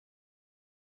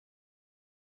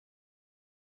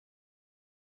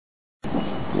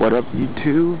What up,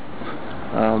 YouTube?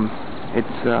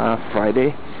 It's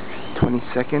Friday,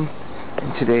 22nd,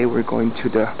 and today we're going to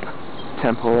the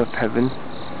Temple of Heaven.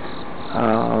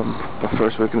 But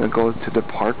first we're gonna go to the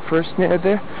park first near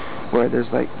there, where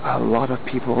there's like a lot of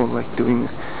people like doing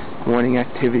morning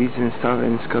activities and stuff,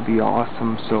 and it's gonna be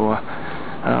awesome. So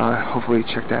hopefully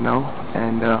check that out.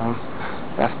 And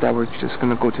after that we're just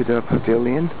gonna go to the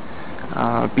pavilion,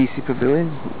 BC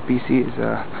Pavilion. BC is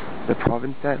the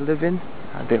province that I live in.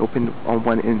 They opened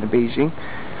one in Beijing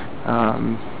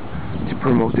to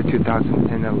promote the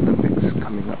 2010 Olympics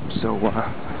coming up. So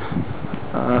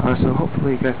so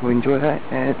hopefully you guys will enjoy that,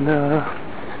 and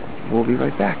we'll be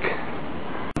right back.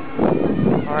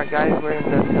 Alright guys, we're in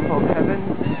the Temple of Heaven,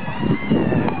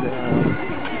 and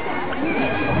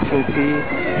you can see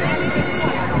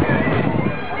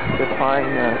the fine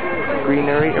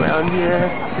greenery around here.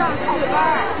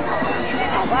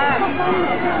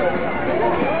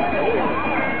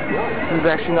 This is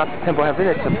actually not the Temple of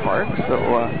Heaven, it's a park, so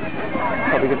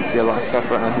probably get to see a lot of stuff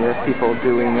around here. People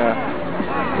doing a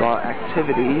lot of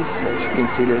activities. As you can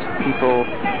see, there's people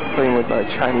playing with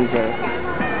Chinese toy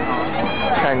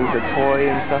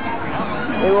and stuff.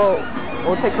 Hey,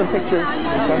 we'll take some pictures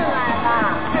and stuff.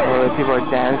 Oh, people are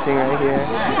dancing right here.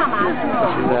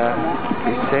 This is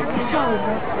pretty sick.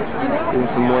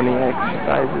 Doing some morning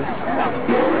exercises.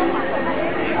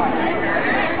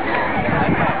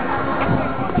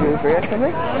 Did you forget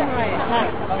something?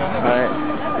 Alright.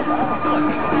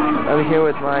 I'm here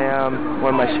with my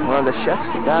one of the chefs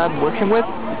that I'm working with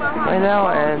right now,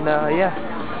 and yeah.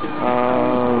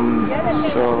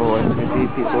 So as you can see,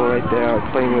 people right there are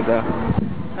playing with kind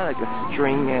of like a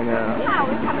string and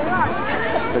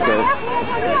like a,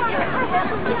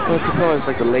 what's it called? It's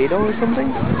like a ladle or something?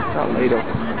 It's not ladle.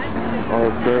 Or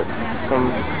some.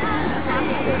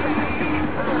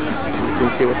 You can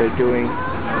see what they're doing.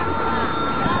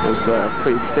 It's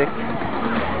pretty sick.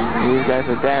 And these guys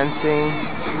are dancing.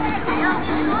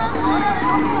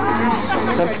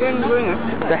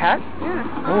 The hat?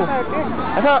 Yeah. Oh.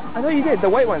 I thought you did, the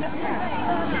white one. 16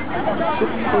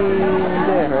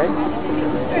 there, right?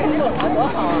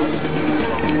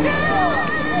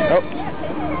 Oh.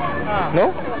 No?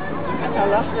 I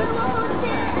lost it.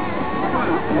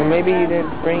 Or maybe you didn't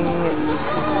bring it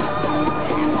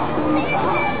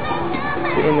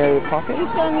in the pocket? You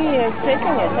saw me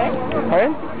taking it, right?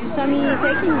 Pardon? You saw me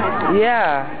taking it.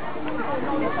 Yeah.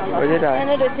 Or did I?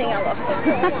 Another thing, I lost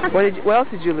it. What else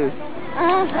did you lose?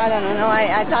 I don't know.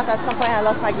 I thought at some point I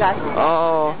lost my glasses.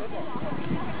 Oh.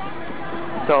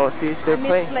 So, see, they're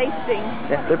playing. Misplacing.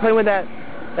 Yeah, they're playing with that.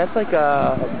 That's like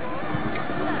a.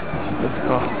 What's it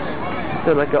called?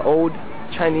 So like an old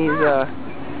Chinese.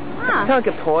 Kind of like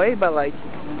a toy, but like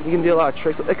you can do a lot of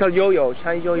tricks. It's called yo-yo,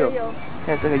 Chinese yo-yo.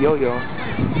 Yeah, it's like a yo-yo.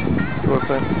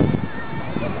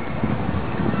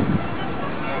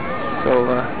 So,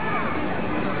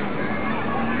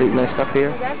 pretty nice stuff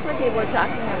here. That's what they were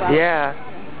talking about. Yeah,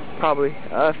 probably.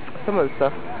 Some of the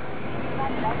stuff.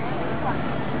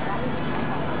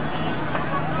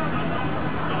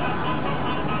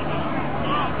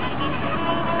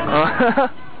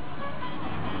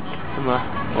 Some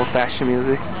old-fashioned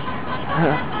music.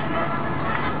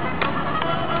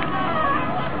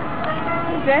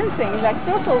 Dancing, like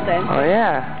circle dancing. Oh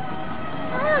yeah.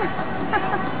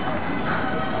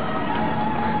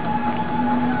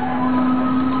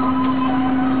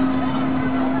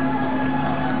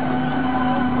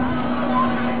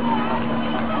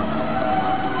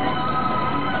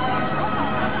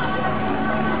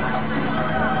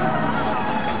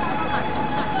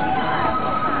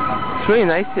 It's really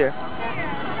nice here.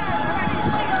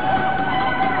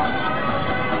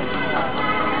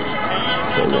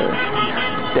 So they're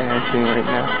dancing right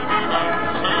now.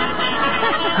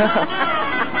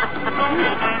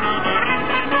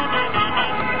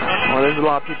 Well, there's a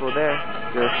lot of people there.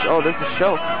 Oh, there's a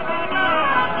show.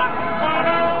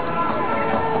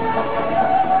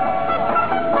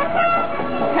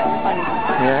 That's funny.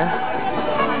 Yeah.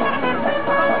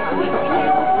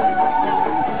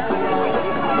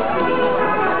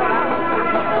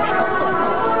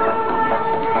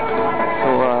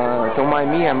 Don't mind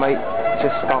me, I might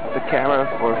just stop the camera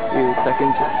for a few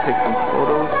seconds just to take some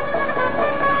photos.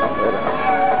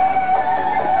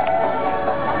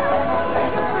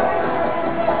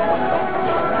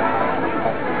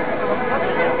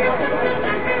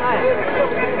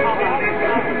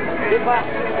 But,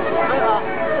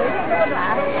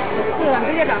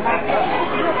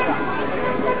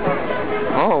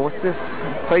 oh, what's this?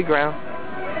 Playground.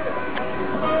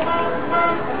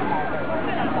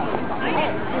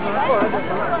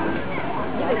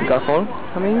 You got a phone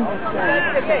coming?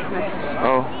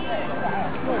 Oh.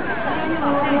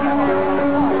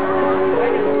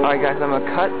 Alright guys, I'm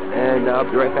gonna cut and I'll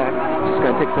be right back. Just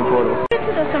gonna take some photos. Been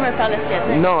to the Summer Palace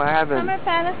yet? No, I haven't. Summer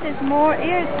Palace is more,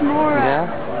 here it's more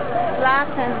flat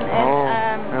and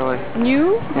really?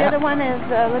 new. The Yeah. other one is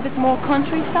a little bit more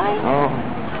countryside. Oh.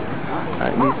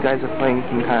 These guys are playing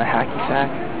some kind of hacky sack.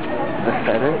 The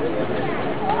feather.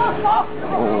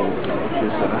 Oh, this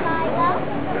is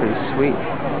pretty sweet.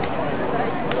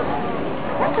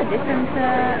 That's a different...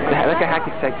 like a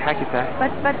hacky sack.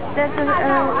 But there's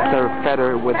The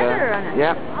feather with feather on it.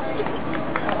 Yep.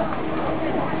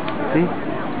 See?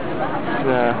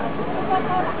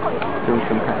 Doing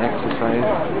some kind of exercise.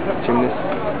 Gymnast.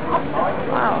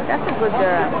 Wow, that's a good...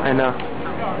 I know.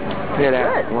 Look at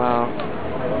that. Good. Wow.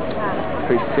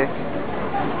 Pretty sick.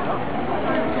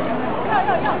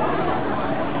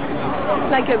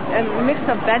 It's like a mix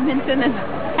of badminton and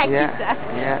hacky sack.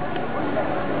 Yeah.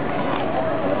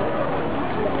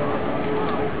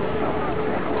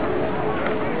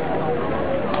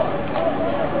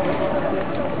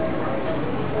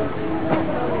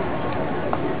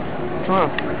 Oh.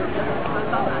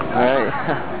 Alright.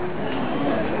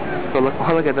 So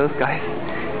look at those guys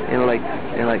in like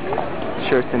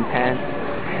shirts and pants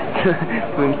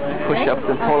doing push-ups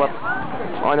and pull-ups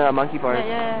on a monkey bars.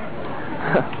 Yeah.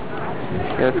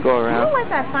 Yeah, let's go You know around.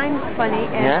 what I find funny,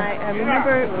 and Yeah? I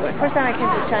remember the first time I came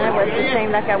to China was the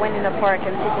same, like I went in the park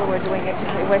and people were doing it.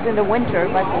 It was in the winter,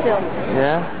 but still.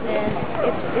 Yeah? And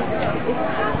it's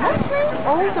mostly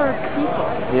older people.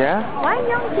 Yeah? Why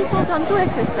young people don't do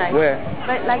exercise? Where?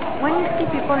 But like when you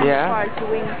see people in the park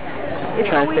doing,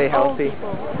 it's Trying to always stay old healthy.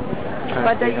 people.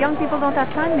 But the young people don't have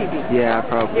time maybe. Yeah,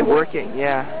 probably. They're Working,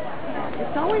 yeah.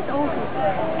 It's always old people.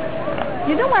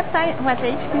 You know what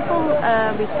age people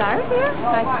retire here?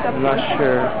 Like I'm not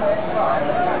sure.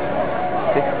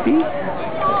 60?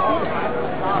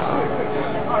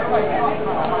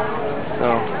 So,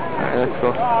 alright, let's go.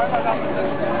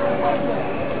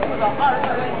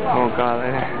 Oh god.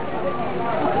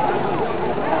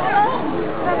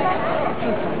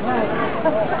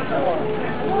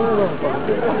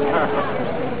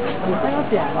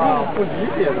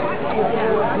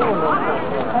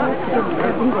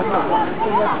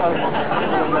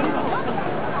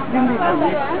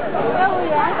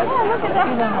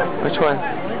 Which one?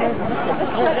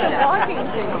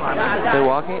 They're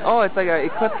walking? Oh, it's like an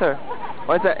eclipser.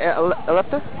 Oh, it's an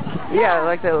ellipter? Yeah,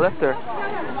 like the ellipter. But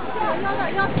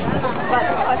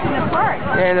in the park.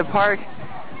 Yeah, in the park.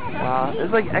 Wow,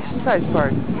 it's like exercise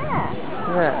park. Yeah.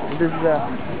 Yeah, this is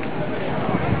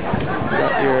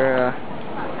got your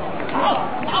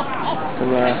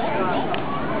some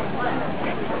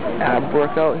ab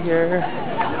workout here.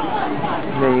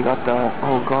 And then you got the,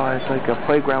 oh god, it's like a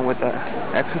playground with an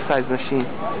exercise machine.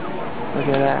 Look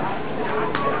at that.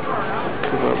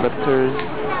 People lifters.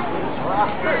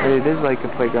 It is like a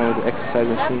playground with an exercise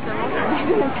machine.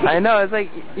 I know, it's like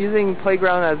using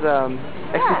playground as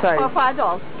exercise. Yeah, for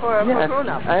adults, for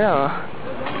grown-ups. I know.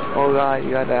 Oh god,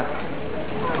 you got a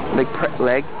leg press.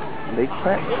 Leg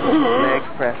press.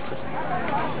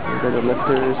 You got the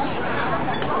lifters.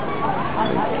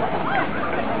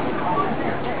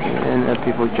 And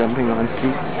people jumping on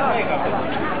seats.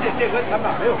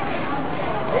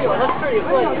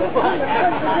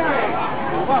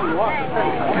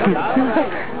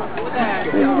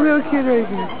 There's a little kid right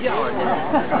here.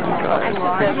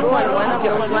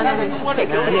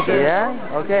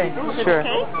 Yeah? Okay. Sure.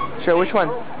 Sure, which one?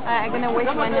 I'm gonna wish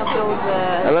one of those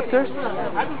ellipters? Is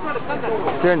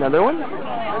there another one?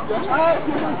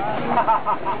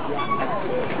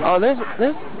 Oh, there's yeah,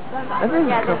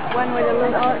 there's one with a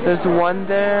little... There's one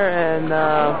there, and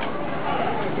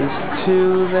there's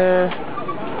two there.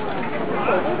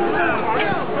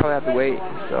 Probably have to wait,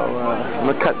 so I'm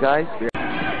gonna cut, guys.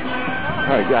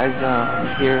 Alright guys,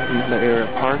 here in the area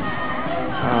park.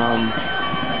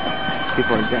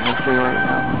 People are dancing right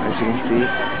now, as you can see.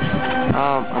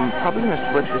 I'm probably gonna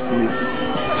split this into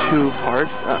two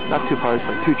parts, not two parts,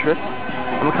 but two trips.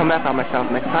 I'm gonna come back by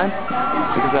myself next time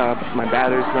because my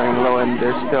battery's running low and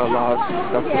there's still a lot of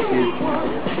stuff to see.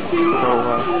 So,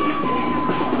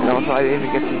 and also I didn't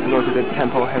even get to go to the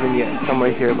Temple of Heaven yet.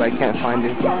 Somewhere here, but I can't find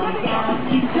it.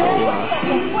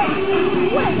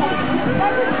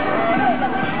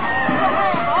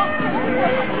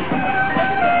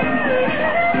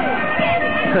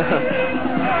 So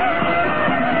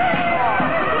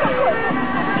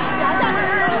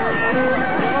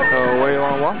where do you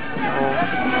want to walk?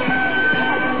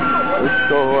 Let's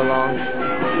go along.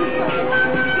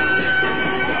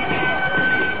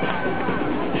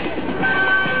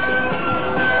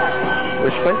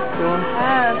 Which place? doing?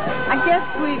 I guess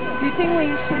do you think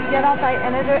we should get out by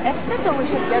another exit or we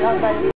should get out by